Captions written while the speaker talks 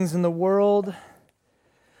In the world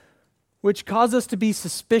which cause us to be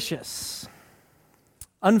suspicious.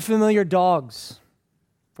 Unfamiliar dogs,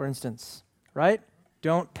 for instance, right?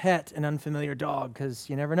 Don't pet an unfamiliar dog because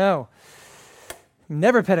you never know.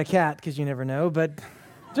 Never pet a cat because you never know, but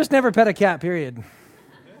just never pet a cat, period.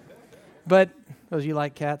 But those you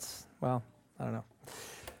like cats, well, I don't know.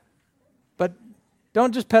 But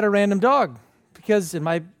don't just pet a random dog because it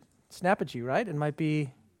might snap at you, right? It might be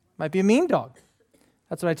a mean dog.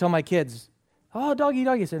 That's what I tell my kids. Oh, doggy.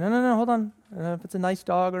 I say, no, hold on. If it's a nice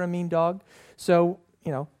dog or a mean dog. So,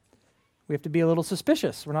 we have to be a little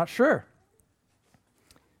suspicious. We're not sure.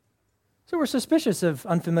 So we're suspicious of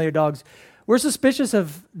unfamiliar dogs. We're suspicious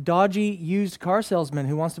of dodgy used car salesman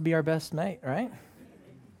who wants to be our best mate, right?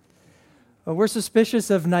 We're suspicious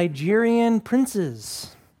of Nigerian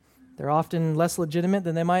princes. They're often less legitimate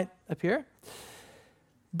than they might appear.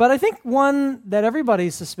 But I think one that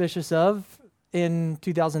everybody's suspicious of in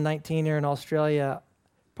 2019 here in Australia,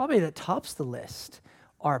 probably that tops the list,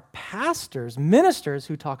 are pastors, ministers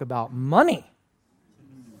who talk about money.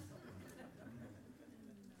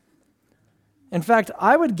 In fact,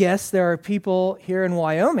 I would guess there are people here in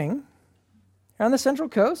Wyoming, on the Central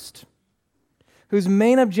Coast, whose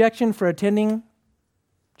main objection for attending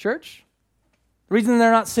church, the reason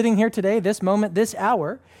they're not sitting here today, this moment, this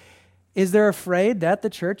hour, is they're afraid that the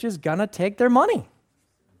church is going to take their money.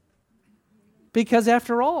 Because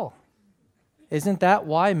after all, isn't that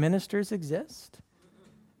why ministers exist?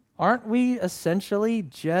 Aren't we essentially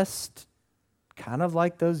just kind of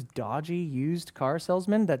like those dodgy used car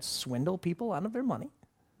salesmen that swindle people out of their money?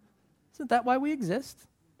 Isn't that why we exist?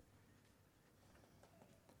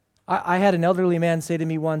 I had an elderly man say to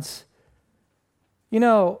me once,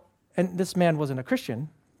 and this man wasn't a Christian.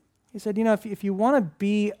 He said, if you want to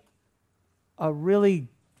be a really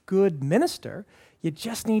good minister, you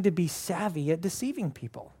just need to be savvy at deceiving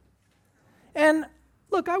people. And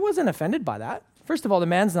look, I wasn't offended by that. First of all, the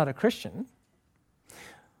man's not a Christian.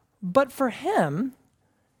 But for him,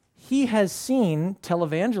 he has seen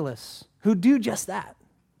televangelists who do just that,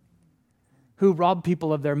 who rob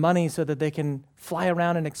people of their money so that they can fly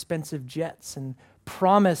around in expensive jets and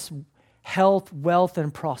promise health, wealth,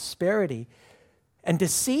 and prosperity and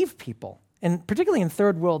deceive people, and particularly in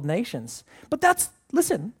third world nations. But that's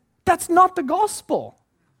not the gospel,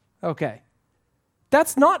 okay?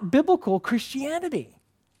 That's not biblical Christianity.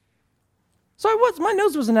 So my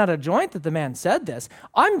nose wasn't out of joint that the man said this.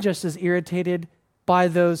 I'm just as irritated by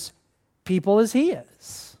those people as he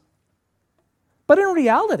is. But in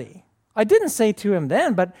reality, I didn't say to him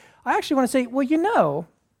then, but I actually want to say,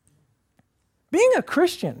 being a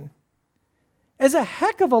Christian is a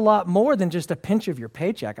heck of a lot more than just a pinch of your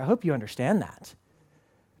paycheck. I hope you understand that.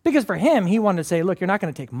 Because for him, he wanted to say, look, you're not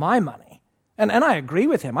going to take my money. And I agree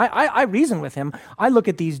with him. I reason with him. I look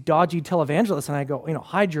at these dodgy televangelists and I go,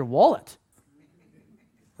 hide your wallet.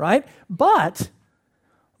 Right? But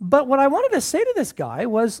what I wanted to say to this guy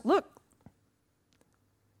was, look,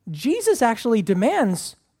 Jesus actually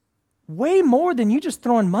demands way more than you just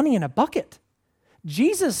throwing money in a bucket.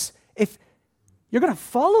 Jesus, if you're going to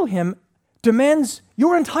follow him, demands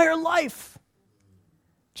your entire life.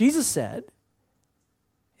 Jesus said,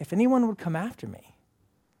 if anyone would come after me,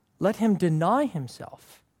 let him deny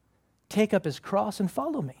himself, take up his cross, and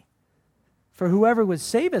follow me. For whoever would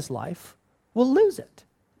save his life will lose it.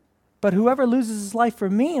 But whoever loses his life for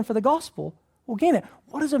me and for the gospel will gain it.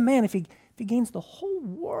 What is a man if he gains the whole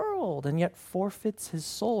world and yet forfeits his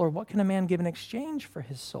soul? Or what can a man give in exchange for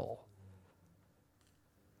his soul?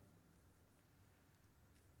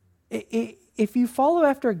 If you follow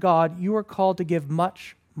after God, you are called to give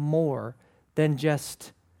much more than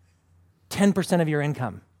just 10% of your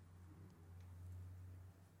income.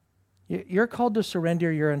 You're called to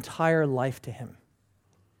surrender your entire life to him.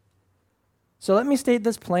 So let me state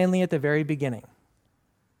this plainly at the very beginning,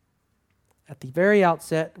 at the very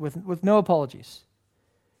outset, with no apologies.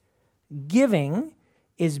 Giving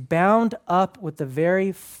is bound up with the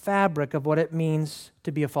very fabric of what it means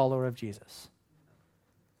to be a follower of Jesus.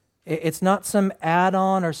 It's not some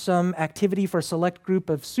add-on or some activity for a select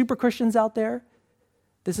group of super Christians out there.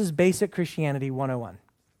 This is basic Christianity 101.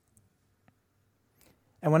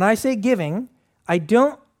 And when I say giving, I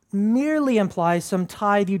don't merely imply some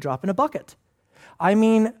tithe you drop in a bucket. I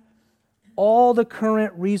mean all the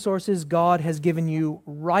current resources God has given you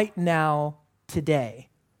right now, today.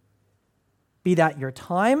 Be that your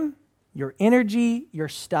time, your energy, your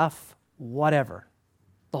stuff, whatever.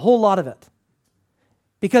 The whole lot of it.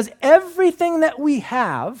 Because everything that we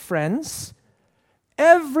have, friends,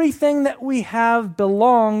 everything that we have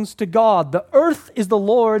belongs to God. The earth is the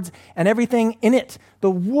Lord's and everything in it.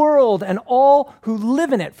 the world and all who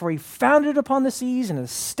live in it, for he founded it upon the seas and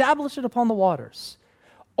established it upon the waters.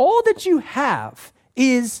 All that you have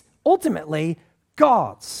is ultimately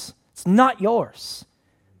God's. It's not yours.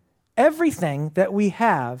 Everything that we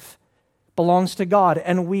have belongs to God,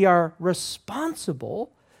 and we are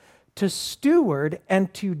responsible to steward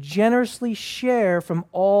and to generously share from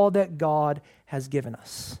all that God has given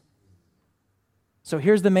us. So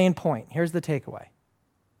here's the main point. Here's the takeaway.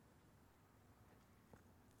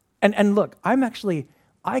 And look, I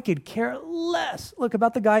could care less. Look,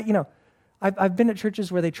 about the guy, I've been at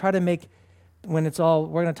churches where they try to make, we're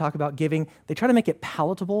going to talk about giving, they try to make it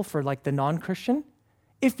palatable for like the non-Christian.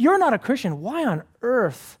 If you're not a Christian, why on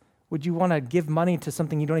earth would you want to give money to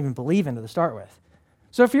something you don't even believe in to start with?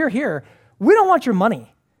 So if you're here, we don't want your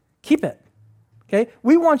money. Keep it, okay?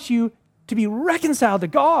 We want you to be reconciled to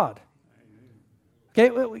God,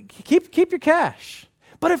 okay? Keep your cash.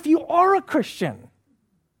 But if you are a Christian,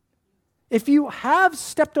 if you have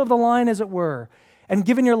stepped over the line, as it were, and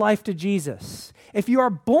given your life to Jesus, if you are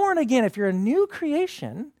born again, if you're a new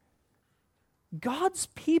creation, God's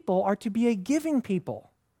people are to be a giving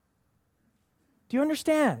people. Do you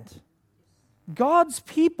understand? God's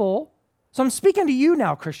people, so I'm speaking to you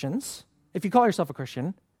now, Christians, if you call yourself a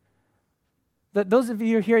Christian. Those of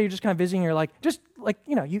you here, you're just kind of visiting, you're like,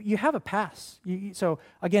 you have a pass. So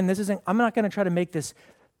again, I'm not going to try to make this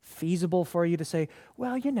feasible for you to say,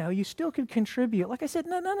 well, you still could contribute. Like I said,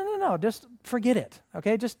 no, just forget it,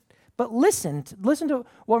 okay? But listen to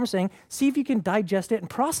what I'm saying, see if you can digest it and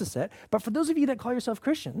process it. But for those of you that call yourself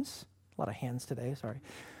Christians, a lot of hands today, sorry.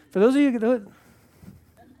 For those of you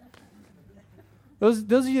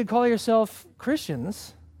that call yourself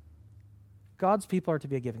Christians, God's people are to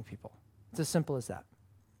be a giving people. It's as simple as that.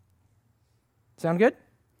 Sound good?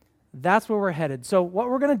 That's where we're headed. So what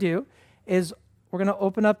we're going to do is we're going to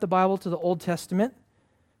open up the Bible to the Old Testament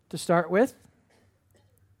to start with,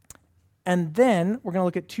 and then we're going to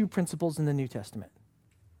look at two principles in the New Testament.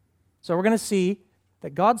 So we're going to see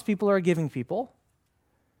that God's people are a giving people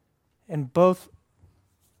in both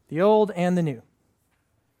the Old and the New.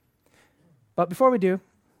 But before we do,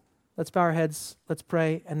 let's bow our heads, let's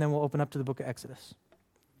pray, and then we'll open up to the book of Exodus.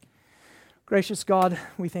 Gracious God,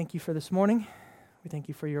 we thank you for this morning. We thank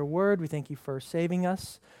you for your word. We thank you for saving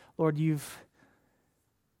us. Lord, you've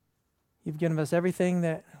given us everything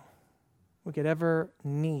that we could ever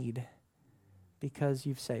need because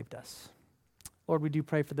you've saved us. Lord, we do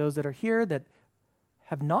pray for those that are here that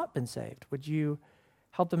have not been saved. Would you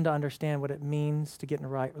help them to understand what it means to get in a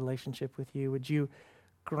right relationship with you? Would you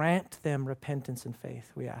grant them repentance and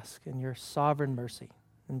faith, we ask, in your sovereign mercy.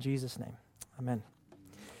 In Jesus' name, amen.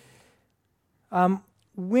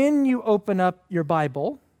 When you open up your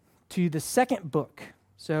Bible to the second book,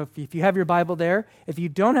 so if you have your Bible there, if you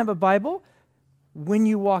don't have a Bible, when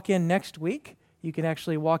you walk in next week, you can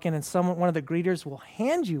actually walk in and one of the greeters will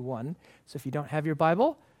hand you one. So if you don't have your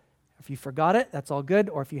Bible, if you forgot it, that's all good.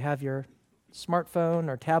 Or if you have your smartphone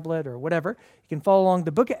or tablet or whatever, you can follow along.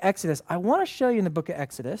 The book of Exodus, I want to show you in the book of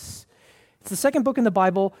Exodus. It's the second book in the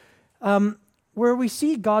Bible where we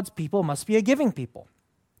see God's people must be a giving people.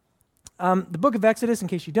 The book of Exodus, in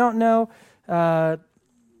case you don't know,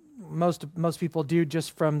 most people do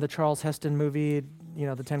just from the Charles Heston movie,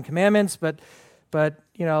 the Ten Commandments, but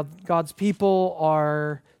God's people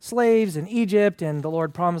are slaves in Egypt, and the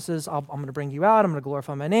Lord promises, I'm going to bring you out, I'm going to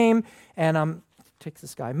glorify my name, and takes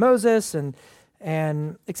this guy Moses, and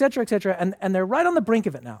et cetera, and they're right on the brink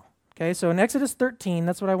of it now. Okay, so in Exodus 13,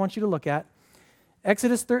 that's what I want you to look at.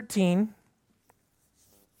 Exodus 13,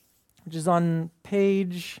 which is on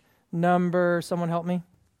page number, someone help me?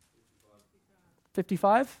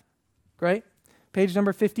 55? Great. Page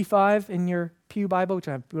number 55 in your pew Bible, which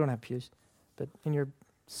we don't have pews, but in your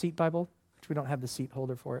seat Bible, which we don't have the seat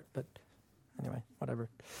holder for it, but anyway, whatever.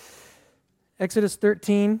 Exodus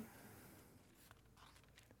 13.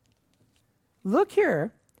 Look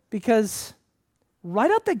here, because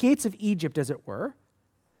right out the gates of Egypt, as it were,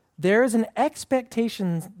 there is an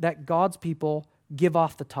expectation that God's people give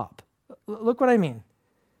off the top. Look what I mean.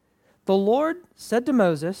 The Lord said to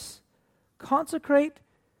Moses, consecrate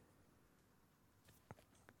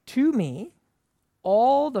to me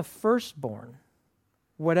all the firstborn,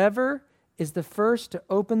 whatever is the first to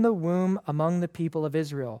open the womb among the people of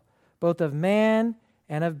Israel, both of man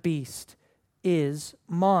and of beast, is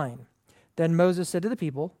mine. Then Moses said to the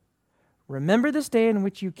people, remember this day in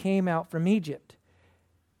which you came out from Egypt,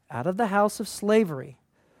 out of the house of slavery.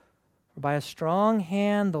 For by a strong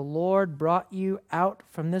hand the Lord brought you out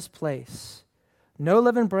from this place. No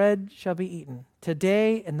leavened bread shall be eaten.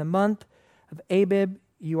 Today in the month of Abib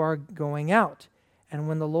you are going out. And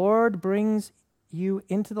when the Lord brings you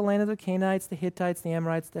into the land of the Canaanites, the Hittites, the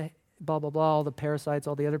Amorites, the blah, blah, blah, all the Perizzites,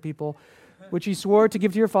 all the other people, which he swore to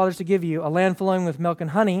give to your fathers to give you, a land flowing with milk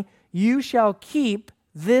and honey, you shall keep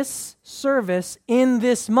this service in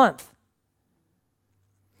this month.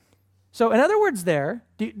 So in other words there,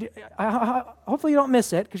 hopefully you don't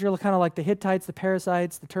miss it, because you're kind of like the Hittites, the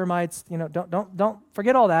Perizzites, the termites, don't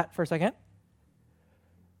forget all that for a second.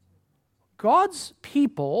 God's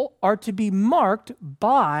people are to be marked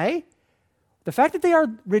by the fact that they are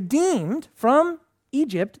redeemed from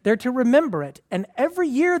Egypt. They're to remember it. And every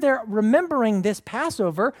year they're remembering this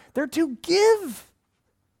Passover, they're to give.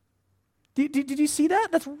 Did you see that?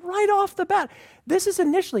 That's right off the bat. This is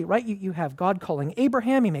initially, right? You have God calling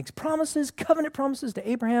Abraham. He makes promises, covenant promises to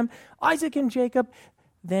Abraham, Isaac, and Jacob.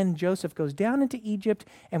 Then Joseph goes down into Egypt,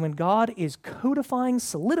 and when God is codifying,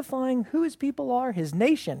 solidifying who his people are, his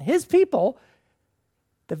nation, his people,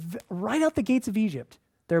 right out the gates of Egypt,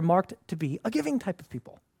 they're marked to be a giving type of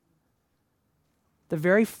people. The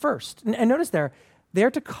very first. And notice there,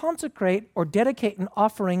 they're to consecrate or dedicate an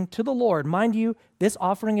offering to the Lord. Mind you, this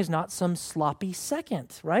offering is not some sloppy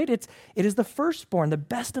second, right? It is the firstborn, the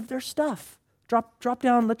best of their stuff. Drop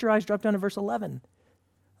down, let your eyes drop down to verse 11.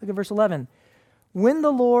 Look at verse 11. When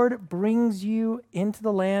the Lord brings you into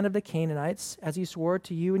the land of the Canaanites, as he swore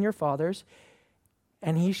to you and your fathers,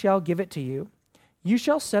 and he shall give it to you, you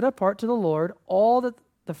shall set apart to the Lord all that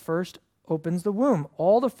the first opens the womb.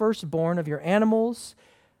 All the firstborn of your animals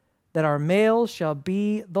that are males shall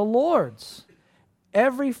be the Lord's.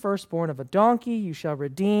 Every firstborn of a donkey you shall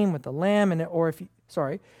redeem with the lamb, or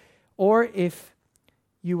if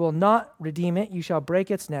you will not redeem it, you shall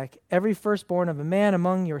break its neck. Every firstborn of a man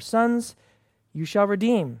among your sons you shall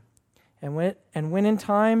redeem. And when in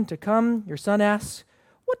time to come your son asks,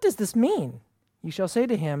 what does this mean? You shall say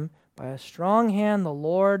to him, by a strong hand the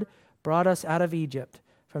Lord brought us out of Egypt,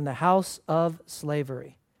 from the house of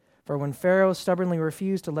slavery. For when Pharaoh stubbornly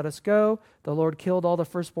refused to let us go, the Lord killed all the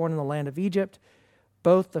firstborn in the land of Egypt,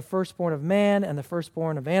 both the firstborn of man and the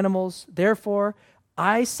firstborn of animals. Therefore,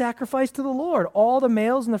 I sacrifice to the Lord all the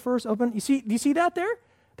males and the first open. Do you see that there?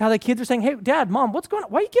 How the kids are saying, hey, Dad, Mom, what's going on?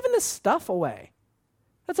 Why are you giving this stuff away?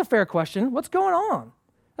 That's a fair question. What's going on?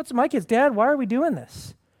 That's my kids. Dad, why are we doing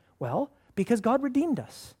this? Well, because God redeemed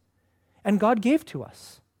us. And God gave to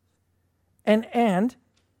us. And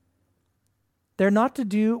they're not to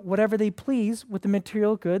do whatever they please with the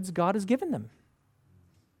material goods God has given them.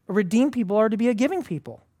 Redeemed people are to be a giving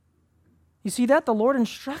people. You see that? The Lord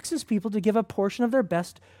instructs his people to give a portion of their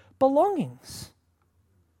best belongings.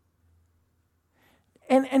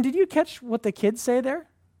 And did you catch what the kids say there?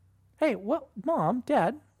 Hey, what, Mom,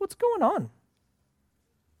 Dad, what's going on?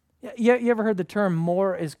 You ever heard the term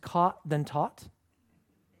more is caught than taught?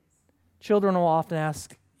 Children will often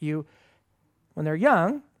ask you when they're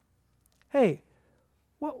young, hey,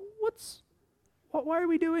 why are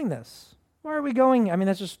we doing this? Why are we going? I mean,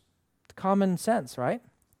 that's just common sense, right?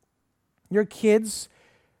 Your kids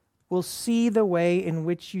will see the way in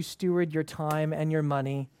which you steward your time and your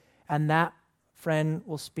money, and that, friend,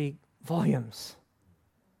 will speak volumes.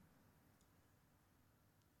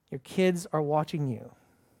 Your kids are watching you,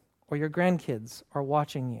 or your grandkids are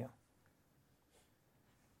watching you.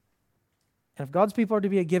 And if God's people are to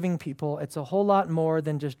be a giving people, it's a whole lot more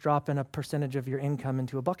than just dropping a percentage of your income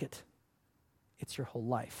into a bucket. It's your whole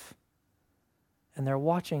life. And they're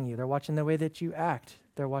watching you. They're watching the way that you act.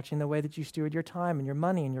 They're watching the way that you steward your time and your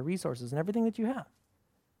money and your resources and everything that you have.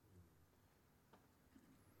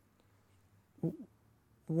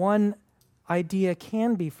 One idea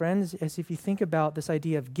can be, friends, is if you think about this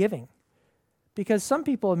idea of giving. Because some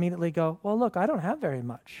people immediately go, well, look, I don't have very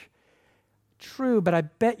much. True, but I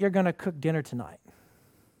bet you're going to cook dinner tonight.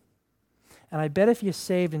 And I bet if you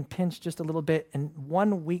saved and pinched just a little bit, in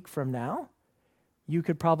 1 week from now, you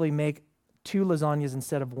could probably make 2 lasagnas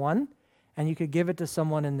instead of 1, and you could give it to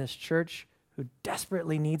someone in this church who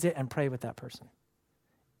desperately needs it and pray with that person.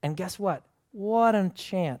 And guess what? What a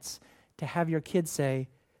chance to have your kids say,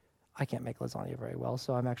 I can't make lasagna very well,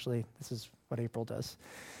 so this is what April does.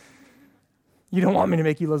 You don't want me to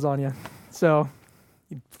make you lasagna, so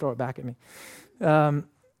you throw it back at me. To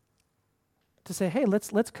say, hey,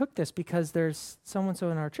 let's cook this because there's so-and-so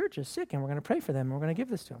in our church is sick and we're going to pray for them and we're going to give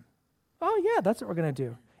this to them. Oh, yeah, that's what we're going to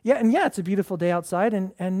do. Yeah, it's a beautiful day outside,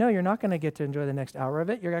 and no, you're not going to get to enjoy the next hour of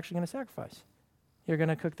it. You're actually going to sacrifice. You're going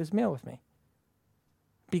to cook this meal with me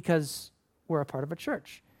because we're a part of a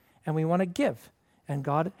church, and we want to give, and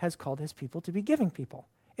God has called his people to be giving people.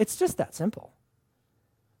 It's just that simple.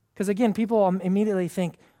 Because, again, people immediately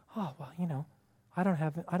think, oh, well, I don't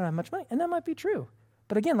have much money, and that might be true.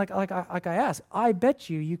 But again, like I asked, I bet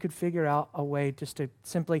you could figure out a way just to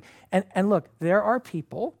simply, and look, there are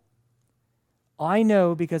people, I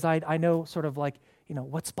know because I know sort of like,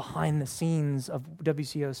 what's behind the scenes of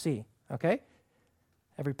WCOC, okay?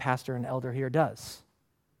 Every pastor and elder here does.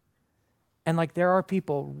 And like there are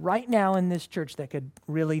people right now in this church that could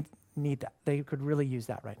really need that. They could really use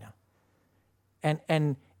that right now.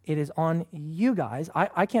 And it is on you guys.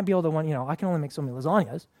 I can't be able to I can only make so many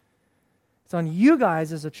lasagnas. It's on you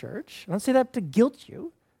guys as a church. I don't say that to guilt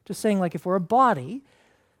you. Just saying like if we're a body,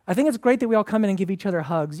 I think it's great that we all come in and give each other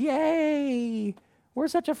hugs. Yay! We're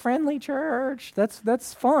such a friendly church.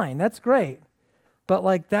 That's fine. That's great. But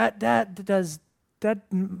like that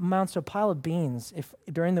amounts to a pile of beans if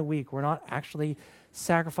during the week we're not actually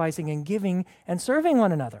sacrificing and giving and serving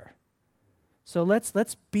one another. So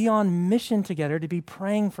let's be on mission together to be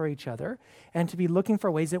praying for each other and to be looking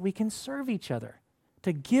for ways that we can serve each other,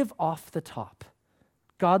 to give off the top.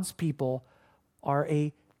 God's people are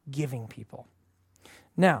a giving people.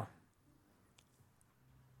 Now,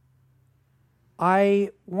 I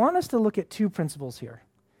want us to look at two principles here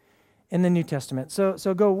in the New Testament. So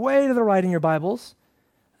go way to the right in your Bibles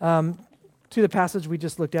to the passage we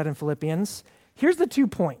just looked at in Philippians. Here's the 2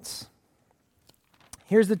 points.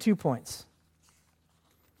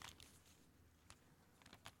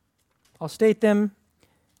 I'll state them,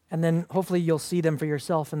 and then hopefully you'll see them for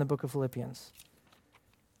yourself in the book of Philippians.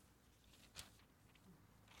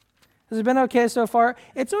 Has it been okay so far?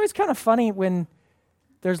 It's always kind of funny when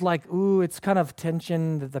there's like, it's kind of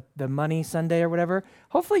tension, the money Sunday or whatever.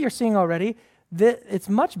 Hopefully you're seeing already that it's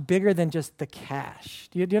much bigger than just the cash.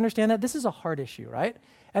 Do you understand that? This is a heart issue, right?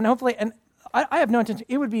 And hopefully, and I have no intention,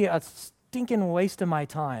 it would be a stinking waste of my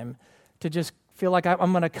time to just feel like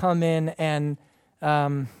I'm going to come in and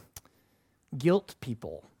guilt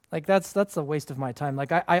people. Like that's a waste of my time.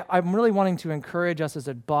 Like I'm really wanting to encourage us as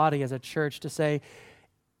a body, as a church to say,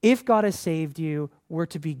 if God has saved you, we're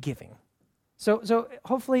to be giving. So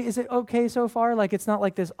hopefully, is it okay so far? Like it's not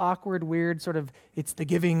like this awkward, weird sort of, it's the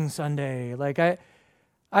giving Sunday. Like I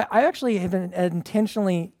actually have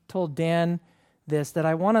intentionally told Dan this, that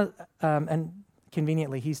I want to, and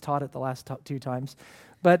conveniently he's taught it the last 2 times,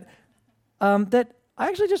 but that I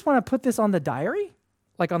actually just want to put this on the diary,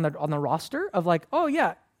 like on the roster of like, oh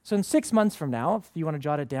yeah, so in 6 months from now, if you want to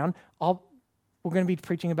jot it down, we're going to be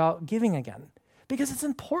preaching about giving again. Because it's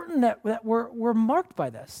important that we're marked by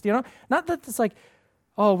this, Not that it's like,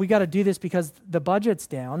 oh, we got to do this because the budget's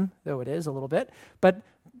down, though it is a little bit, but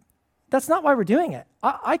that's not why we're doing it.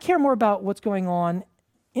 I care more about what's going on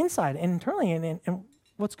inside and internally and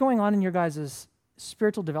what's going on in your guys'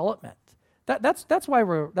 spiritual development. That's why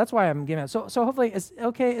I'm giving it. So hopefully is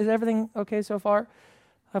everything okay so far?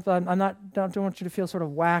 Don't want you to feel sort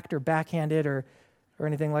of whacked or backhanded or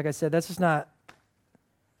anything. Like I said, that's just not.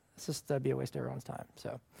 It's just be a waste of everyone's time.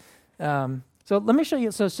 So let me show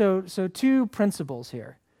you. So 2 principles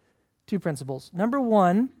here. 2 principles. Number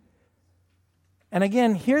 1, and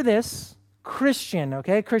again, hear this, Christian,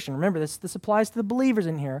 okay? Christian, remember this applies to the believers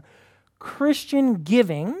in here. Christian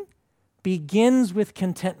giving begins with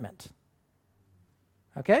contentment.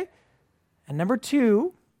 Okay? And number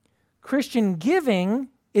 2, Christian giving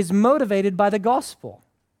is motivated by the gospel.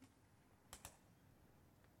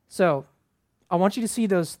 So I want you to see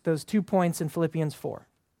those 2 points in Philippians 4.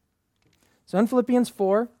 So in Philippians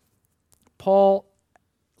 4, Paul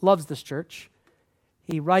loves this church.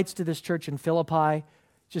 He writes to this church in Philippi,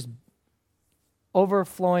 just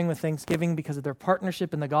overflowing with thanksgiving because of their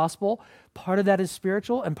partnership in the gospel. Part of that is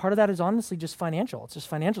spiritual, and part of that is honestly just financial. It's just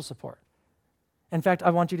financial support. In fact,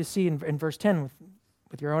 I want you to see in verse 10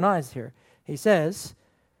 with your own eyes here. He says,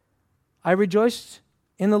 I rejoiced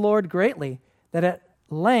in the Lord greatly that at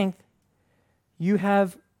length you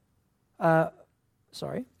have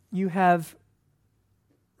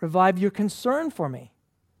revived your concern for me.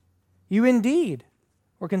 You indeed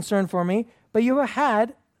were concerned for me, but you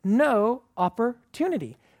had no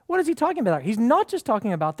opportunity. What is he talking about? He's not just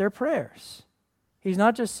talking about their prayers. He's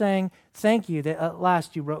not just saying, thank you that at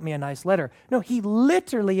last you wrote me a nice letter. No, he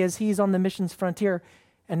literally, as he's on the missions frontier,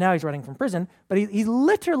 and now he's running from prison, but he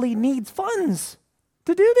literally needs funds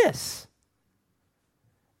to do this.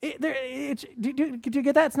 Do you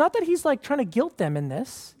get that? It's not that he's like trying to guilt them in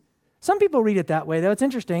this. Some people read it that way, though. It's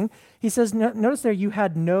interesting. He says, notice there, you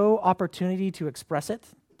had no opportunity to express it.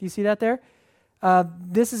 Do you see that there?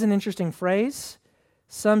 This is an interesting phrase.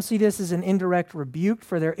 Some see this as an indirect rebuke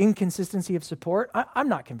for their inconsistency of support. I'm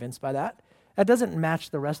not convinced by that. That doesn't match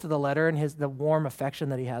the rest of the letter and the warm affection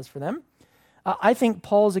that he has for them. I think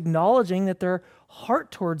Paul's acknowledging that their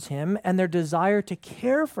heart towards him and their desire to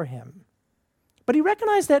care for him. But he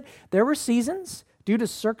recognized that there were seasons, due to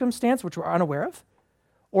circumstance which we're unaware of,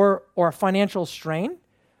 or a financial strain,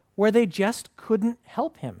 where they just couldn't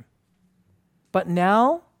help him. But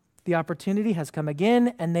now the opportunity has come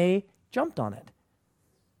again, and they jumped on it.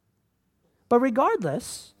 But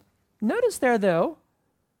regardless, notice there though,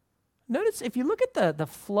 notice if you look at the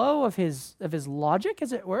flow of his logic,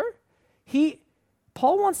 as it were,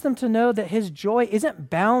 Paul wants them to know that his joy isn't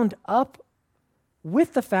bound up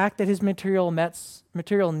with the fact that his material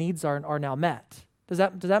needs are now met. Does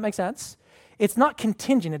that make sense? It's not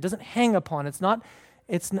contingent. It doesn't hang upon.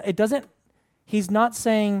 He's not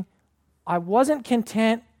saying, I wasn't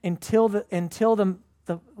content until the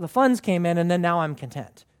funds came in, and then now I'm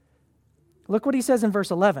content. Look what he says in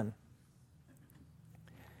verse 11.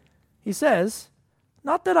 He says,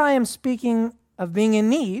 not that I am speaking of being in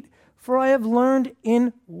need, for I have learned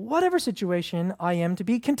in whatever situation I am to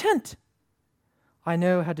be content. I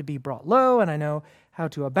know how to be brought low, and I know how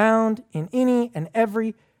to abound in any and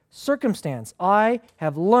every circumstance. I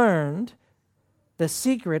have learned the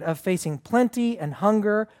secret of facing plenty and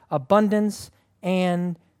hunger, abundance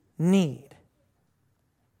and need.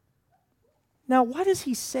 Now, why does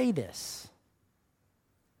he say this?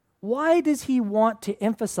 Why does he want to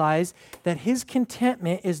emphasize that his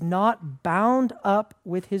contentment is not bound up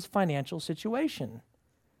with his financial situation,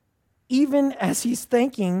 even as he's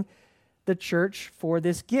thanking the church for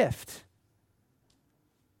this gift?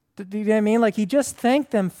 Do you know what I mean? Like, he just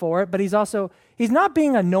thanked them for it, but he's not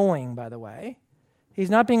being annoying, by the way.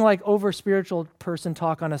 He's not being like over spiritual person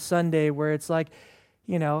talk on a Sunday where it's like,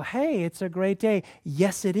 hey, it's a great day.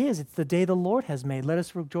 Yes, it is. It's the day the Lord has made. Let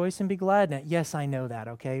us rejoice and be glad in it. Yes, I know that,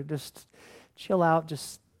 okay? Just chill out,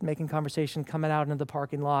 just making conversation, coming out into the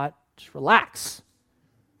parking lot. Just relax.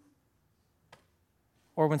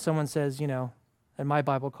 Or when someone says, at my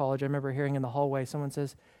Bible college, I remember hearing in the hallway, someone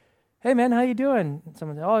says, hey, man, how you doing? And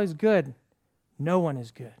someone says, oh, he's good. No one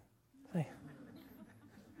is good. Hey.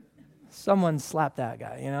 Someone slapped that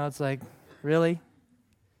guy, It's like, really?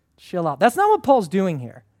 Chill out. That's not what Paul's doing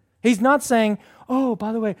here. He's not saying, oh,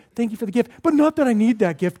 by the way, thank you for the gift, but not that I need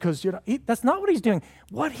that gift because, that's not what he's doing.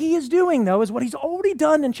 What he is doing, though, is what he's already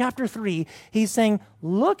done in chapter 3. He's saying,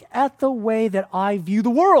 look at the way that I view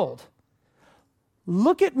the world.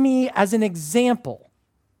 Look at me as an example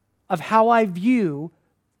of how I view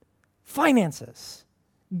finances,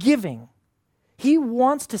 giving. He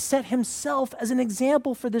wants to set himself as an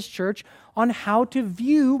example for this church on how to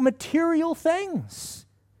view material things.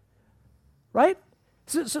 Right?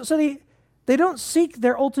 So they don't seek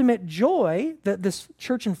their ultimate joy, this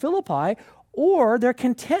church in Philippi, or their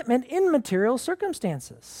contentment in material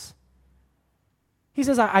circumstances. He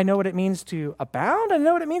says, I know what it means to abound. I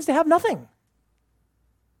know what it means to have nothing.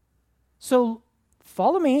 So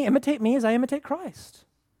follow me, imitate me as I imitate Christ.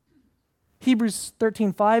 Hebrews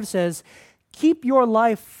 13:5 says, keep your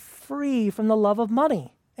life free from the love of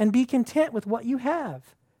money and be content with what you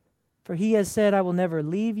have. For he has said, I will never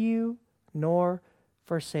leave you nor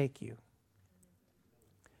forsake you.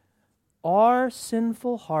 Our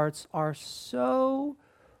sinful hearts are so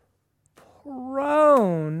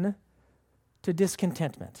prone to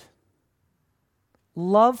discontentment.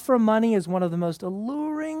 Love for money is one of the most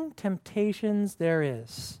alluring temptations there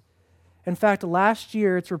is. In fact, last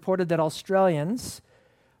year it's reported that Australians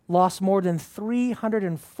lost more than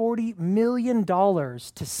 $340 million to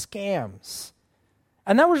scams.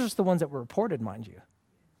 And that was just the ones that were reported, mind you.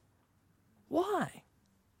 Why?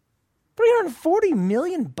 340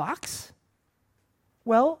 million bucks?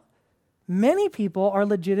 Well, many people are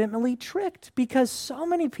legitimately tricked because so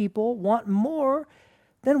many people want more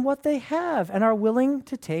than what they have and are willing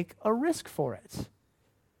to take a risk for it.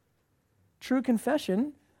 True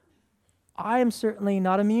confession, I am certainly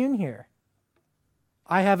not immune here.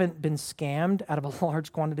 I haven't been scammed out of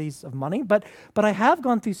large quantities of money, but I have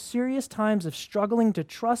gone through serious times of struggling to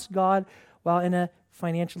trust God while in a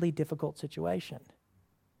financially difficult situation.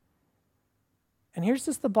 And here's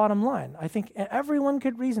just the bottom line. I think everyone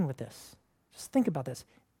could reason with this. Just think about this.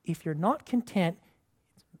 If you're not content,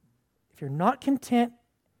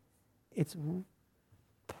 it's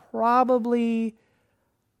probably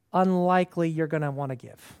unlikely you're going to want to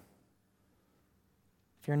give.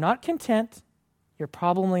 If you're not content, you're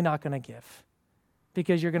probably not going to give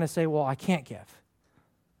because you're going to say, well, I can't give.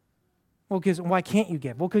 Well, because why can't you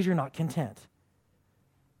give? Well, because you're not content.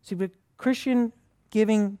 See, but Christian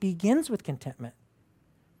giving begins with contentment.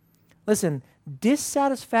 Listen,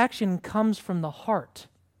 dissatisfaction comes from the heart.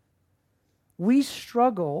 We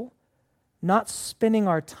struggle not spending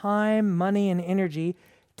our time, money, and energy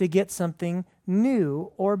to get something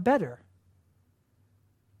new or better.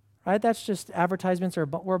 Right? That's just advertisements,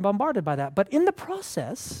 we're bombarded by that. But in the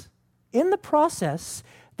process, in the process,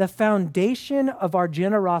 the foundation of our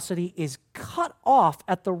generosity is cut off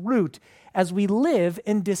at the root as we live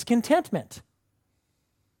in discontentment.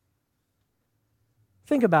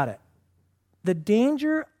 Think about it. The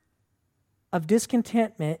danger of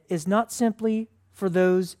discontentment is not simply for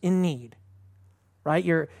those in need, right?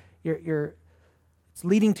 It's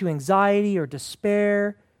leading to anxiety or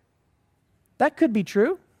despair. That could be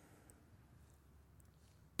true.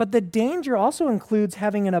 But the danger also includes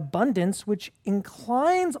having an abundance which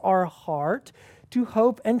inclines our heart to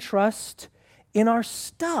hope and trust in our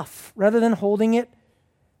stuff rather than holding it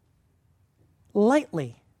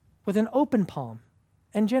lightly with an open palm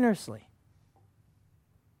and generously.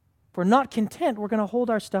 If we're not content, we're going to hold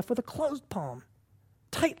our stuff with a closed palm,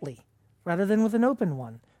 tightly, rather than with an open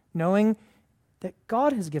one, knowing that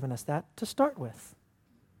God has given us that to start with.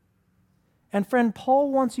 And friend,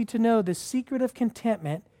 Paul wants you to know the secret of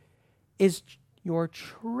contentment is your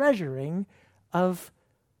treasuring of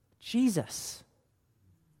Jesus.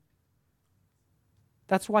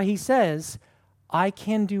 That's why he says, I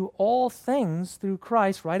can do all things through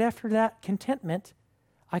Christ. Right after that contentment,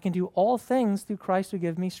 I can do all things through Christ who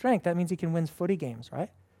gives me strength. That means he can win footy games, right?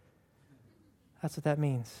 That's what that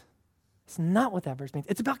means. It's not what that verse means.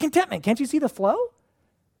 It's about contentment. Can't you see the flow?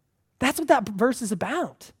 That's what that verse is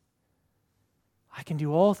about. I can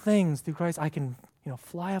do all things through Christ. I can,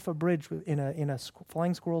 fly off a bridge in a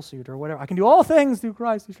flying squirrel suit or whatever. I can do all things through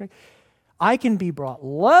Christ who strengthens. I can be brought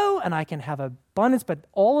low and I can have abundance, but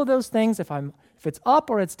all of those things, if it's up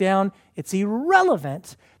or it's down, it's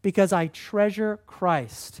irrelevant because I treasure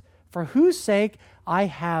Christ, for whose sake I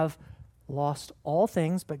have lost all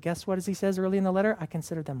things. But guess what, as he says early in the letter? I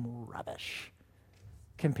consider them rubbish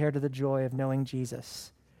compared to the joy of knowing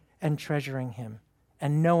Jesus and treasuring him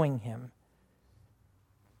and knowing him.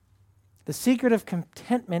 The secret of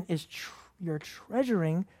contentment is your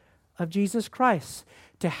treasuring of Jesus Christ.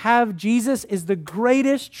 To have Jesus is the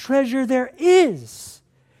greatest treasure there is.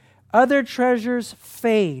 Other treasures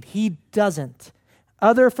fade. He doesn't.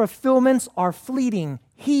 Other fulfillments are fleeting.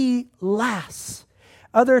 He lasts.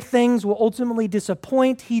 Other things will ultimately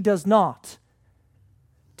disappoint. He does not.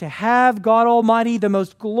 To have God Almighty, the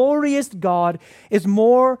most glorious God, who is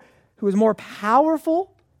more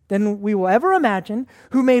powerful than we will ever imagine,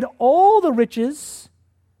 who made all the riches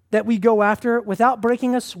that we go after without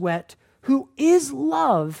breaking a sweat, who is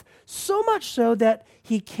love, so much so that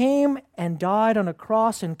he came and died on a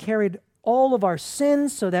cross and carried all of our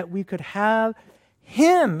sins so that we could have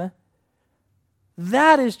him.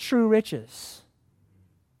 That is true riches.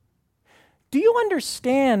 Do you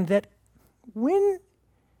understand that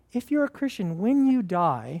if you're a Christian, when you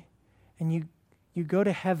die and you go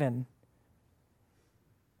to heaven,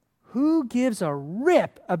 who gives a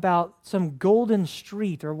rip about some golden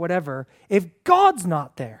street or whatever if God's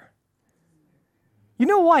not there? You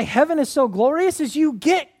know why heaven is so glorious is you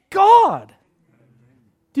get God.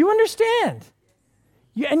 Do you understand?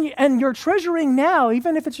 And your treasuring now,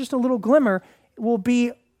 even if it's just a little glimmer, will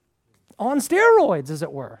be on steroids, as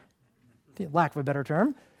it were, for lack of a better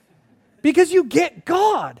term, because you get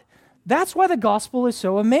God. That's why the gospel is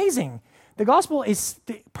so amazing. The gospel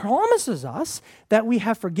promises us that we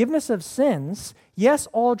have forgiveness of sins, yes,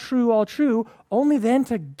 all true, only then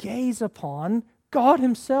to gaze upon God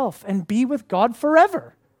himself and be with God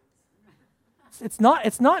forever. It's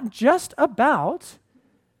not just about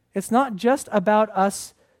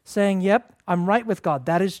us saying, yep, I'm right with God.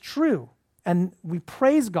 That is true. And we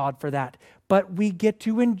praise God for that. But we get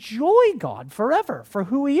to enjoy God forever for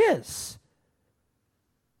who he is,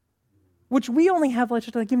 which we only have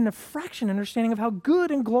just given a fraction understanding of how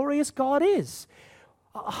good and glorious God is.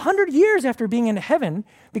 100 years after being in heaven,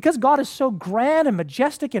 because God is so grand and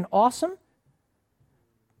majestic and awesome,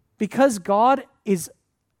 because God is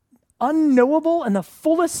unknowable in the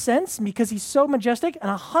fullest sense, because he's so majestic, and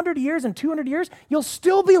 100 years and 200 years, you'll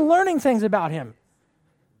still be learning things about him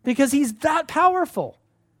because he's that powerful.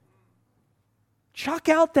 Chuck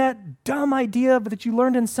out that dumb idea that you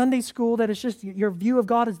learned in Sunday school that it's just your view of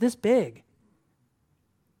God is this big.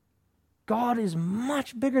 God is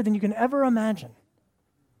much bigger than you can ever imagine.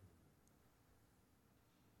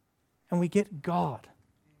 And we get God.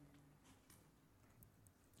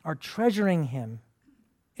 Our treasuring him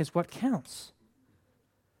is what counts.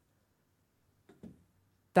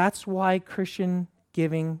 That's why Christian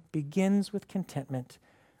giving begins with contentment.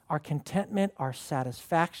 Our contentment, our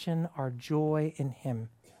satisfaction, our joy in him.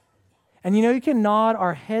 And you can nod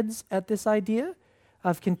our heads at this idea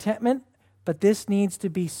of contentment, but this needs to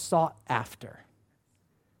be sought after.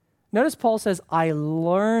 Notice Paul says, I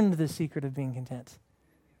learned the secret of being content.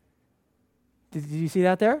 Did you see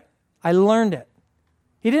that there? I learned it.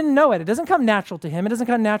 He didn't know it. It doesn't come natural to him. It doesn't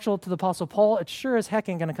come natural to the Apostle Paul. It sure as heck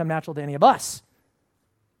ain't going to come natural to any of us.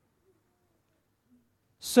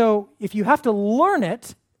 So if you have to learn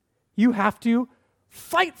it, you have to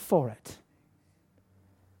fight for it.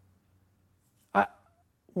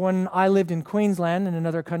 When I lived in Queensland, in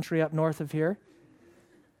another country up north of here,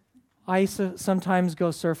 I used to sometimes go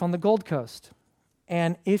surf on the Gold Coast.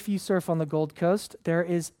 And if you surf on the Gold Coast, there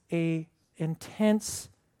is a intense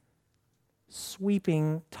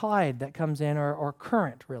sweeping tide that comes in, or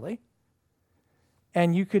current, really.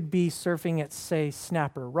 And you could be surfing at, say,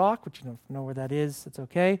 Snapper Rock, which you don't know where that is, it's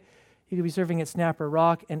okay. You could be surfing at Snapper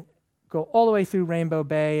Rock and go all the way through Rainbow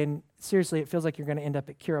Bay, and seriously, it feels like you're going to end up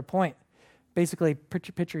at Kira Point. Basically,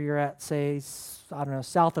 picture you're at, say, I don't know,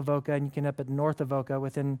 south of Oka, and you can end up at north of Oka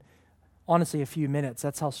within, honestly, a few minutes.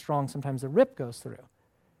 That's how strong sometimes the rip goes through.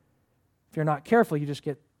 If you're not careful, you just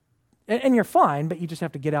get, and you're fine, but you just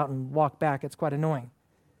have to get out and walk back. It's quite annoying.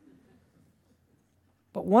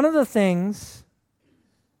 But one of the things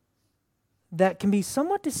that can be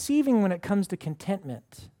somewhat deceiving when it comes to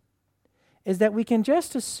contentment is that we can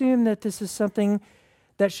just assume that this is something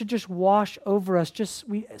that should just wash over us,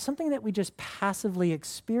 something that we just passively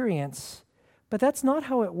experience, but that's not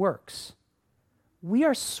how it works. We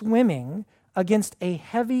are swimming against a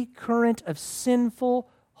heavy current of sinful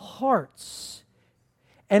hearts.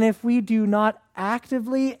 And if we do not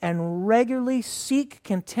actively and regularly seek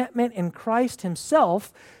contentment in Christ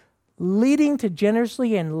himself, leading to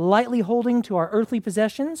generously and lightly holding to our earthly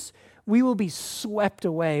possessions, we will be swept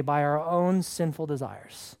away by our own sinful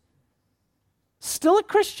desires. Still a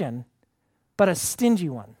Christian, but a stingy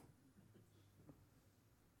one.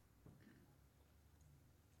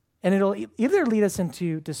 And it'll either lead us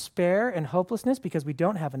into despair and hopelessness because we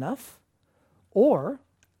don't have enough, or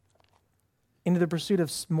into the pursuit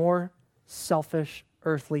of more selfish,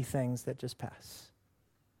 earthly things that just pass.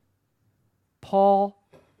 Paul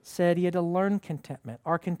said he had to learn contentment.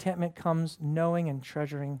 Our contentment comes knowing and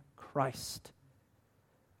treasuring Christ.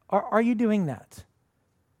 Are you doing that?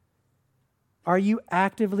 Are you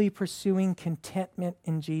actively pursuing contentment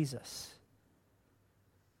in Jesus?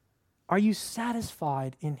 Are you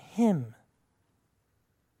satisfied in him?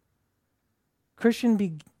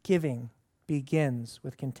 Christian giving begins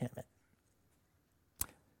with contentment.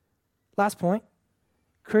 Last point,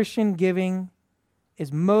 Christian giving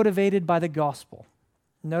is motivated by the gospel.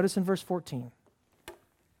 Notice in verse 14. It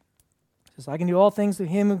says, I can do all things through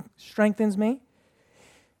him who strengthens me.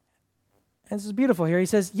 And this is beautiful here. He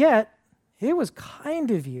says, yet it was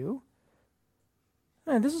kind of you.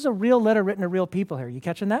 Man, this is a real letter written to real people here. You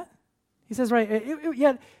catching that? He says, right,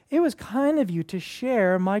 yet it was kind of you to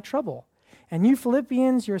share my trouble. And you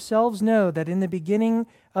Philippians yourselves know that in the beginning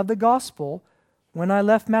of the gospel, when I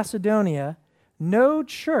left Macedonia, no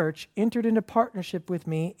church entered into partnership with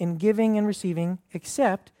me in giving and receiving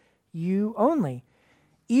except you only.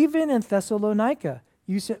 Even in Thessalonica,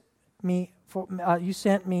 you sent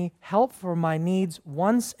me help for my needs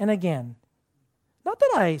once and again. Not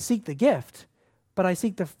that I seek the gift, but I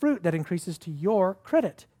seek the fruit that increases to your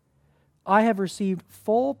credit. I have received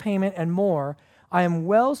full payment and more. I am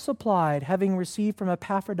well supplied, having received from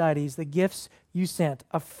Epaphroditus the gifts you sent.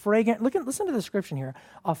 A fragrant, listen to the description here.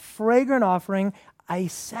 A fragrant offering, a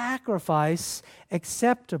sacrifice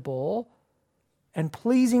acceptable and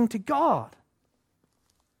pleasing to God.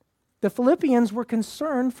 The Philippians were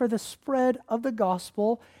concerned for the spread of the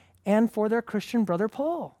gospel and for their Christian brother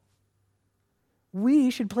Paul.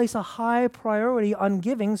 We should place a high priority on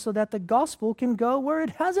giving so that the gospel can go where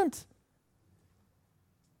it hasn't.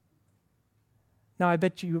 Now, I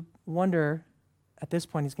bet you wonder, at this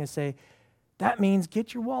point, he's going to say, that means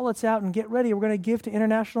get your wallets out and get ready. We're going to give to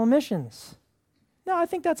international missions. No, I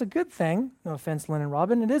think that's a good thing. No offense, Lynn and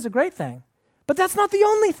Robin. It is a great thing. But that's not the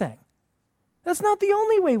only thing. That's not the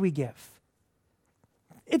only way we give.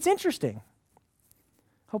 It's interesting.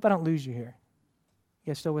 Hope I don't lose you here.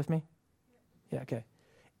 You guys still with me? Yeah, okay.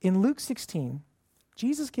 In Luke 16,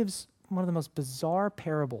 Jesus gives one of the most bizarre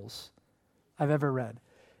parables I've ever read.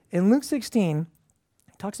 In Luke 16,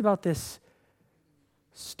 he talks about this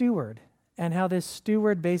steward and how this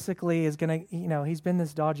steward basically is going to, he's been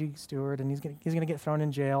this dodgy steward and he's going to get thrown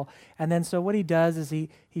in jail. And then so what he does is he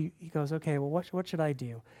goes, okay, well, what should I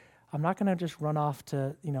do? I'm not going to just run off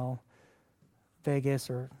to, Vegas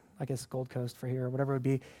or I guess Gold Coast for here or whatever it would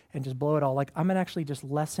be and just blow it all. Like I'm going to actually just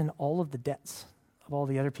lessen all of the debts of all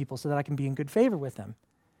the other people so that I can be in good favor with them.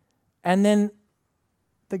 And then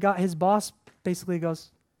his boss basically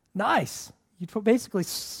goes, nice. You basically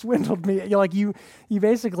swindled me. You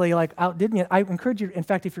basically outdid me. I encourage you, in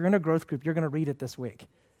fact, if you're in a growth group, you're going to read it this week.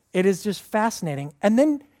 It is just fascinating. And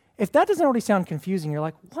then If that doesn't already sound confusing, you're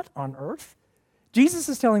like, what on earth? Jesus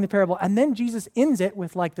is telling the parable, and then Jesus ends it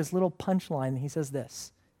with like this little punchline. He says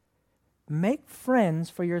this: make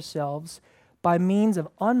friends for yourselves by means of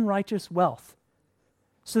unrighteous wealth,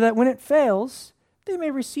 so that when it fails, they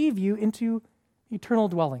may receive you into eternal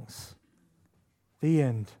dwellings. The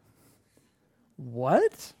end.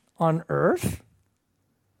 What on earth?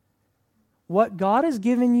 What God has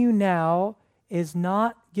given you now is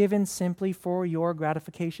not given simply for your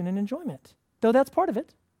gratification and enjoyment, though that's part of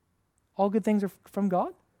it. All good things are from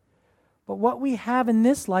God. But what we have in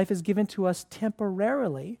this life is given to us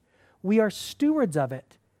temporarily. We are stewards of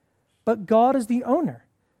it, but God is the owner.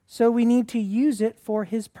 So we need to use it for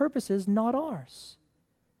his purposes, not ours.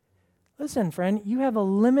 Listen, friend, you have a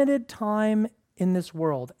limited time in this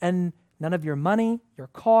world, and none of your money, your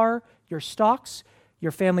car, your stocks,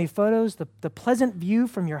 your family photos, the pleasant view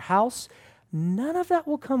from your house, none of that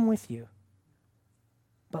will come with you.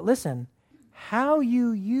 But listen, how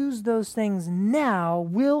you use those things now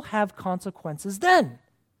will have consequences then.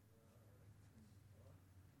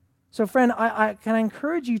 So friend, I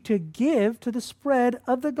encourage you to give to the spread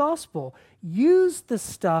of the gospel. Use the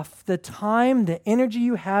stuff, the time, the energy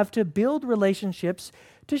you have to build relationships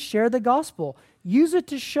to share the gospel. Use it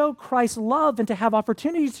to show Christ's love and to have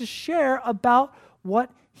opportunities to share about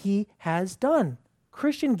what he has done.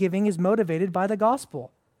 Christian giving is motivated by the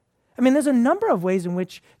gospel. I mean, there's a number of ways in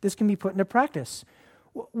which this can be put into practice.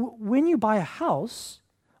 When you buy a house,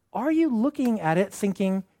 are you looking at it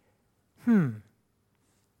thinking,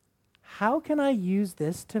 how can I use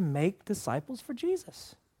this to make disciples for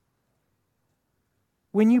Jesus?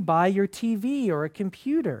 When you buy your TV or a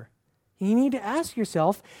computer, you need to ask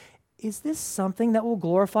yourself, is this something that will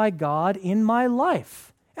glorify God in my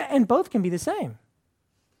life? And both can be the same.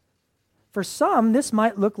 For some, this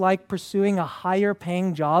might look like pursuing a higher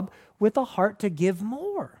paying job with a heart to give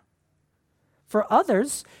more. For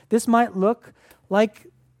others, this might look like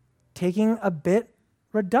taking a bit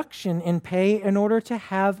reduction in pay in order to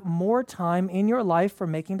have more time in your life for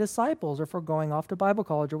making disciples or for going off to Bible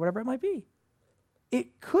college or whatever it might be.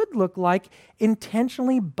 It could look like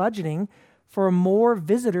intentionally budgeting for more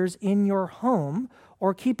visitors in your home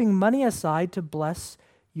or keeping money aside to bless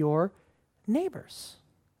your neighbors.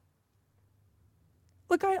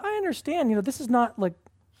 Look, I understand, this is not like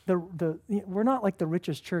we're not like the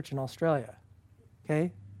richest church in Australia,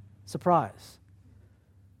 okay? Surprise.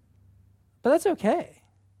 But that's okay.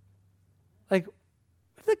 Like,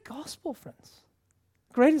 the gospel, friends.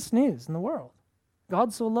 Greatest news in the world.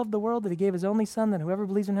 God so loved the world that he gave his only son, that whoever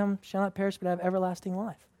believes in him shall not perish but have everlasting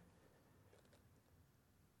life.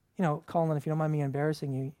 Colin, if you don't mind me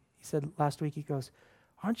embarrassing you, he said last week, he goes,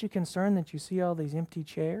 aren't you concerned that you see all these empty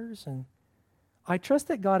chairs? And I trust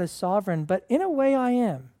that God is sovereign, but in a way I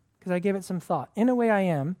am, because I gave it some thought. In a way I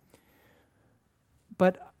am,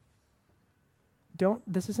 but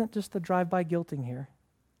this isn't just the drive-by guilting here.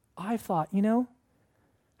 I thought,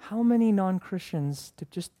 how many non-Christians,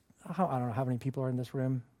 I don't know how many people are in this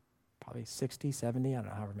room, probably 60, 70, I don't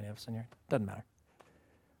know how many of us in here, doesn't matter.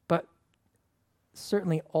 But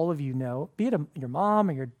certainly all of you know, be it your mom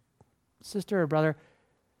or your sister or brother,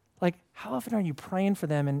 like, how often are you praying for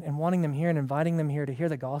them and wanting them here and inviting them here to hear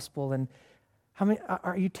the gospel? And how many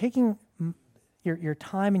are you taking your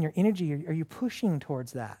time and your energy? Are you pushing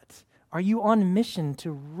towards that? Are you on mission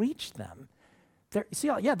to reach them? See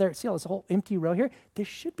all this whole empty row here? This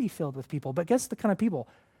should be filled with people, but guess the kind of people.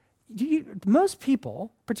 Most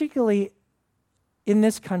people, particularly in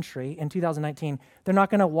this country in 2019, they're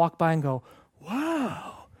not going to walk by and go,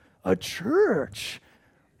 wow, a church.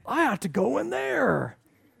 I have to go in there.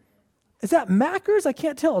 Is that Macker's? I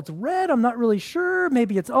can't tell. It's red. I'm not really sure.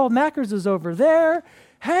 Maybe it's, Macker's is over there.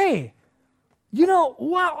 Hey,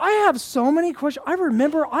 wow, I have so many questions. I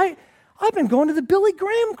remember I've been going to the Billy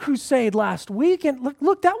Graham crusade last week, and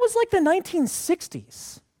look, that was like the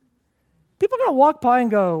 1960s. People are going to walk by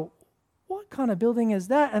and go, what kind of building is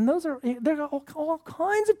that? And there are all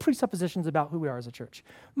kinds of presuppositions about who we are as a church.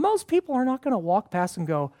 Most people are not going to walk past and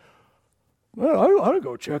go, well, I ought to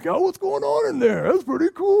go check out what's going on in there. That's pretty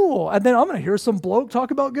cool. And then I'm going to hear some bloke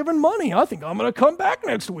talk about giving money. I think I'm going to come back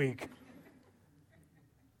next week.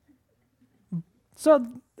 So,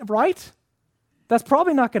 right? That's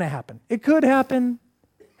probably not going to happen. It could happen.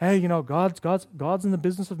 Hey, God's in the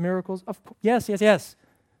business of miracles. Yes.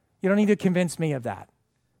 You don't need to convince me of that.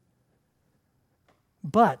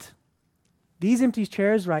 But these empty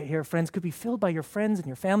chairs right here, friends, could be filled by your friends and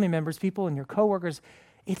your family members, people and your coworkers.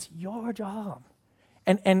 It's your job.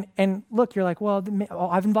 And look, you're like, well,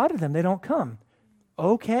 I've invited them. They don't come.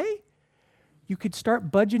 Okay. You could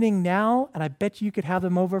start budgeting now, and I bet you could have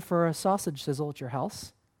them over for a sausage sizzle at your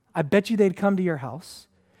house. I bet you they'd come to your house.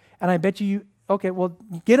 And I bet you, okay, well,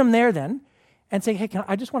 get them there then and say, hey,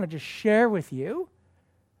 I just want to just share with you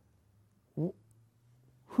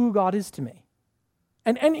who God is to me.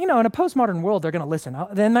 And in a postmodern world, they're going to listen.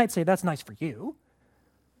 They might say, that's nice for you.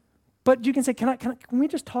 But you can say, can we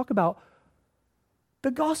just talk about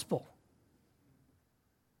the gospel?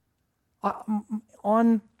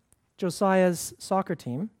 On Josiah's soccer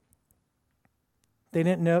team,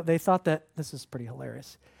 they thought that, this is pretty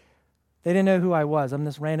hilarious. They didn't know who I was. I'm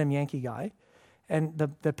this random Yankee guy. And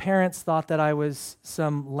the parents thought that I was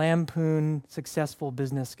some lampoon successful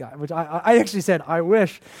business guy, which I actually said, I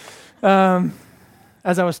wish,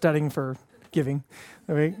 as I was studying for giving.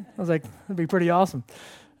 I was like, it'd be pretty awesome.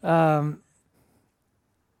 And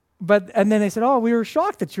then they said, oh, we were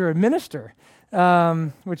shocked that you're a minister,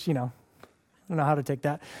 which, I don't know how to take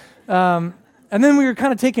that. And then we were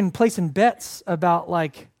kind of taking place in bets about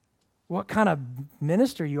like what kind of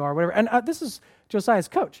minister you are, whatever. And this is Josiah's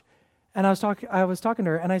coach. And I was talking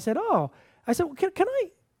to her, and I said, well, can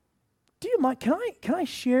I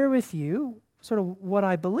share with you sort of what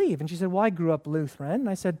I believe? And she said, well, I grew up Lutheran. And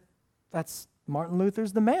I said, that's Martin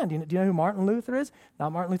Luther's the man. Do you know who Martin Luther is?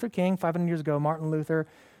 Not Martin Luther King, 500 years ago. Martin Luther,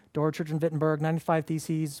 Door Church in Wittenberg, 95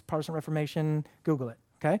 Theses, Protestant Reformation. Google it,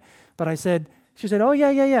 okay? But she said, oh,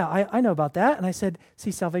 yeah, I know about that. And I said,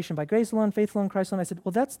 see, salvation by grace alone, faith alone, Christ alone. I said,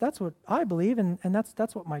 well, that's what I believe, and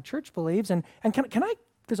that's what my church believes. And can I?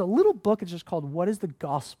 There's a little book. It's just called "What Is the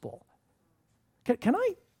Gospel." Can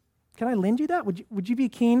I lend you that? Would you be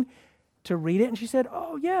keen to read it? And she said,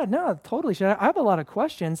 oh yeah, no, totally. She said, I have a lot of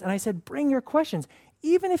questions. And I said, bring your questions.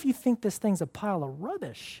 Even if you think this thing's a pile of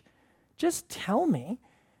rubbish, just tell me.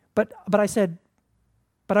 But I said,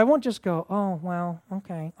 but I won't just go, oh well,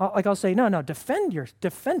 okay. I'll say, no, defend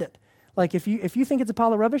it. Like if you think it's a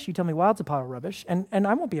pile of rubbish, you tell me why it's a pile of rubbish, and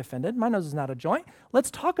I won't be offended. My nose is not a joint. Let's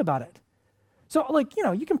talk about it. So,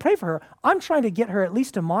 you can pray for her. I'm trying to get her at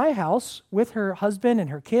least to my house with her husband and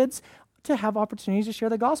her kids to have opportunities to share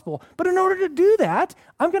the gospel. But in order to do that,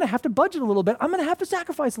 I'm going to have to budget a little bit. I'm going to have to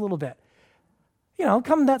sacrifice a little bit.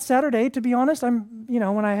 Come that Saturday, to be honest,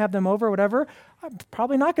 when I have them over or whatever, I'm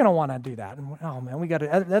probably not going to want to do that. And, oh, man, we got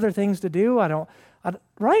other things to do.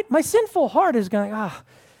 Right? My sinful heart is going,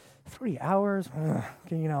 3 hours?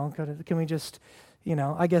 Can we just...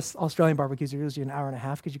 I guess Australian barbecues are usually an hour and a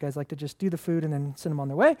half because you guys like to just do the food and then send them on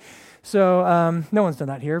their way. So no one's done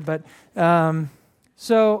that here. But are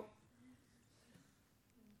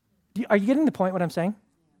you getting the point what I'm saying?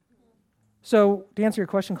 So to answer your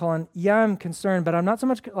question, Colin, yeah, I'm concerned, but I'm not so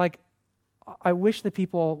much like, I wish the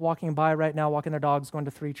people walking by right now, walking their dogs, going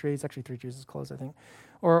to Three Trees, actually Three Trees is closed, I think,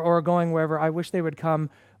 or going wherever, I wish they would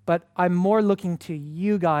come, but I'm more looking to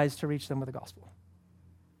you guys to reach them with the gospel.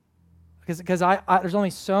 Because there's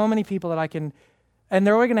only so many people that I can, and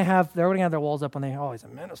they're already going to have their walls up when he's a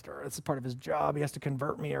minister. It's a part of his job. He has to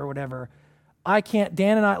convert me or whatever. I can't.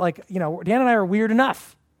 Dan and I are weird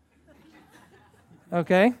enough.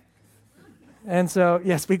 Okay, and so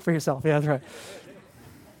speak for yourself. Yeah, that's right.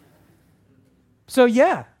 So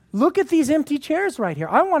look at these empty chairs right here.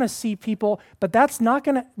 I want to see people, but that's not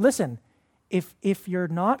going to listen. If you're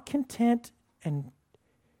not content in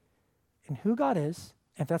who God is.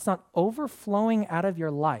 If that's not overflowing out of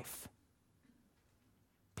your life,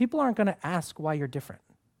 people aren't going to ask why you're different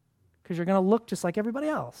because you're going to look just like everybody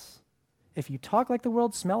else. If you talk like the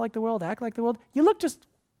world, smell like the world, act like the world, you look just,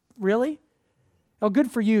 really? Oh,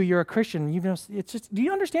 good for you, you're a Christian. It's just, do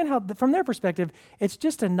you understand how, from their perspective, it's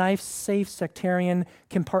just a nice, safe, sectarian,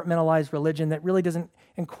 compartmentalized religion that really doesn't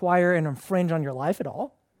inquire and infringe on your life at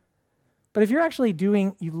all? But if you're actually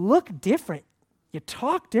you look different, you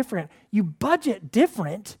talk different, you budget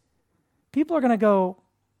different, people are going to go,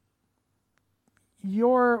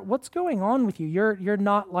 what's going on with you? You're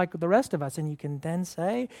not like the rest of us. And you can then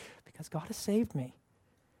say, because God has saved me.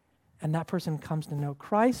 And that person comes to know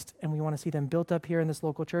Christ, and we want to see them built up here in this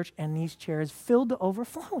local church, and these chairs filled to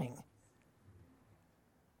overflowing.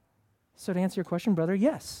 So to answer your question, brother,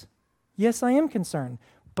 yes. Yes, I am concerned,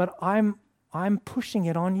 but I'm pushing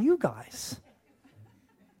it on you guys.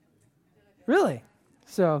 Really?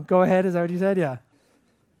 So go ahead, is that what you said? Yeah.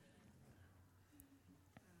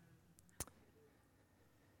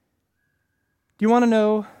 Do you want to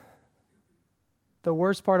know the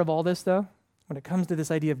worst part of all this, though? When it comes to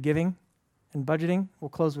this idea of giving and budgeting, we'll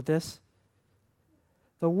close with this.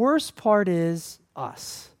 The worst part is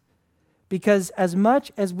us. Because as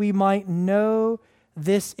much as we might know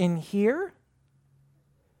this in here,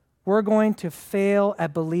 we're going to fail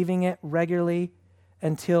at believing it regularly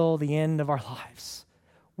until the end of our lives.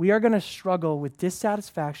 We are going to struggle with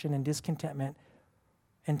dissatisfaction and discontentment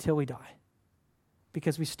until we die.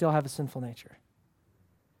 because we still have a sinful nature.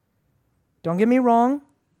 Don't get me wrong.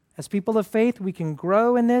 As people of faith, we can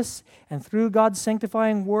grow in this, and through God's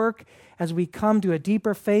sanctifying work, as we come to a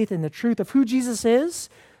deeper faith in the truth of who Jesus is,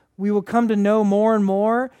 we will come to know more and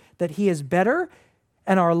more that he is better,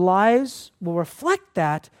 and our lives will reflect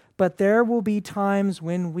that, but there will be times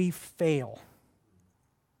when we fail.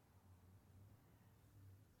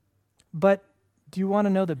 But do you want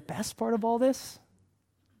to know the best part of all this?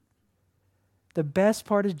 The best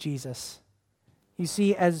part is Jesus. You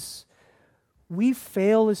see, as we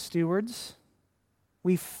fail as stewards,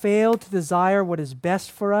 we fail to desire what is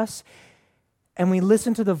best for us, and we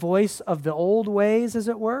listen to the voice of the old ways, as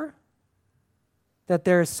it were, that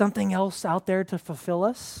there is something else out there to fulfill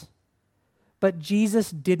us. But Jesus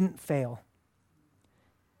didn't fail.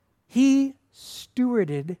 He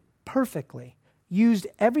stewarded perfectly, used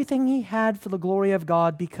everything he had for the glory of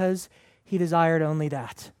God because he desired only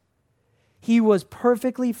that. He was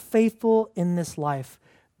perfectly faithful in this life.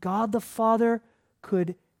 God the Father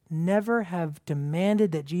could never have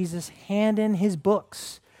demanded that Jesus hand in his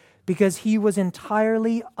books because he was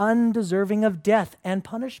entirely undeserving of death and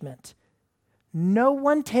punishment. No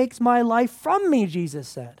one takes my life from me, Jesus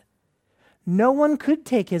said. No one could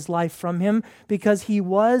take his life from him because he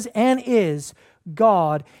was and is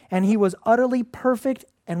God, and he was utterly perfect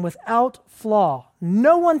and without flaw.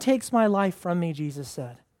 No one takes my life from me, Jesus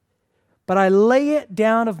said. But I lay it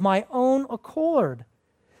down of my own accord.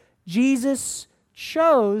 Jesus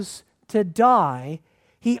chose to die.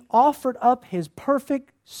 He offered up his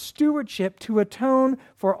perfect stewardship to atone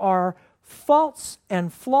for our faults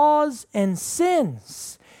and flaws and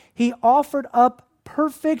sins. He offered up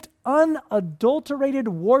perfect, unadulterated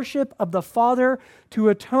worship of the Father to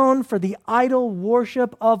atone for the idol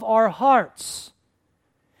worship of our hearts.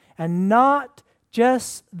 And not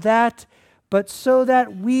just that, but so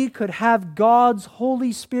that we could have God's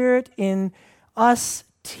Holy Spirit in us,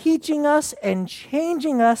 teaching us and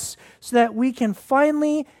changing us so that we can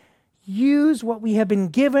finally use what we have been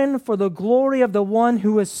given for the glory of the one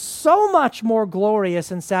who is so much more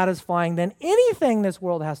glorious and satisfying than anything this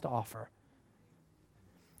world has to offer.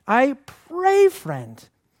 I pray, friend,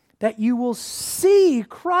 that you will see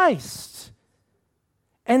Christ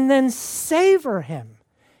and then savor him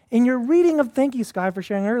in your reading of, thank you, Sky, for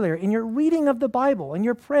sharing earlier, in your reading of the Bible, in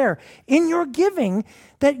your prayer, in your giving,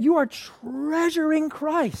 that you are treasuring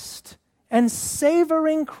Christ and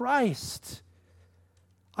savoring Christ.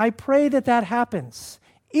 I pray that that happens.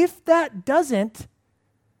 If that doesn't,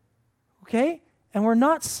 okay, and we're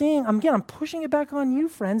not seeing, again, I'm pushing it back on you,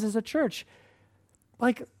 friends, as a church.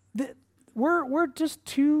 Like, we're just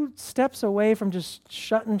 2 steps away from just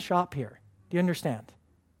shutting shop here. Do you understand?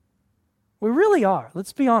 We really are.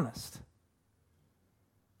 Let's be honest.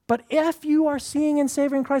 But if you are seeing and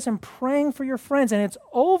savoring Christ and praying for your friends, and it's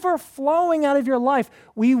overflowing out of your life,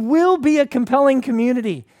 we will be a compelling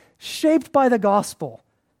community shaped by the gospel.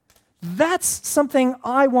 That's something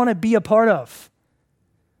I want to be a part of.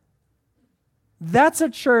 That's a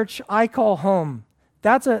church I call home.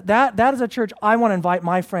 That is a church I want to invite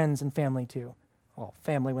my friends and family to. Well,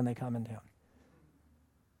 family when they come in town.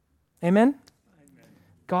 Amen? Amen.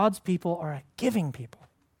 God's people are a giving people.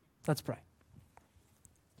 Let's pray.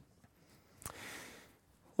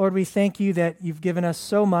 Lord, we thank you that you've given us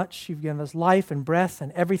so much. You've given us life and breath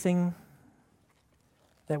and everything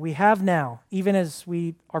that we have now, even as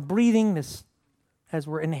we are breathing this, as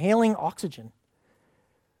we're inhaling oxygen,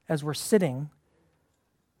 as we're sitting,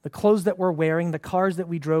 the clothes that we're wearing, the cars that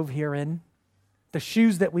we drove here in, the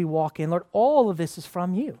shoes that we walk in. Lord, all of this is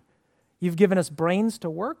from you. You've given us brains to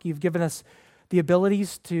work. You've given us the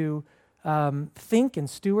abilities to think and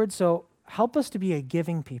steward. So help us to be a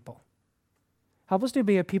giving people. Help us to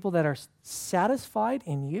be a people that are satisfied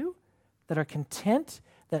in you, that are content,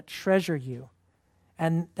 that treasure you,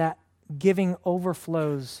 and that giving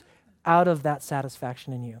overflows out of that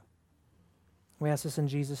satisfaction in you. We ask this in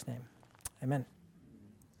Jesus' name. Amen.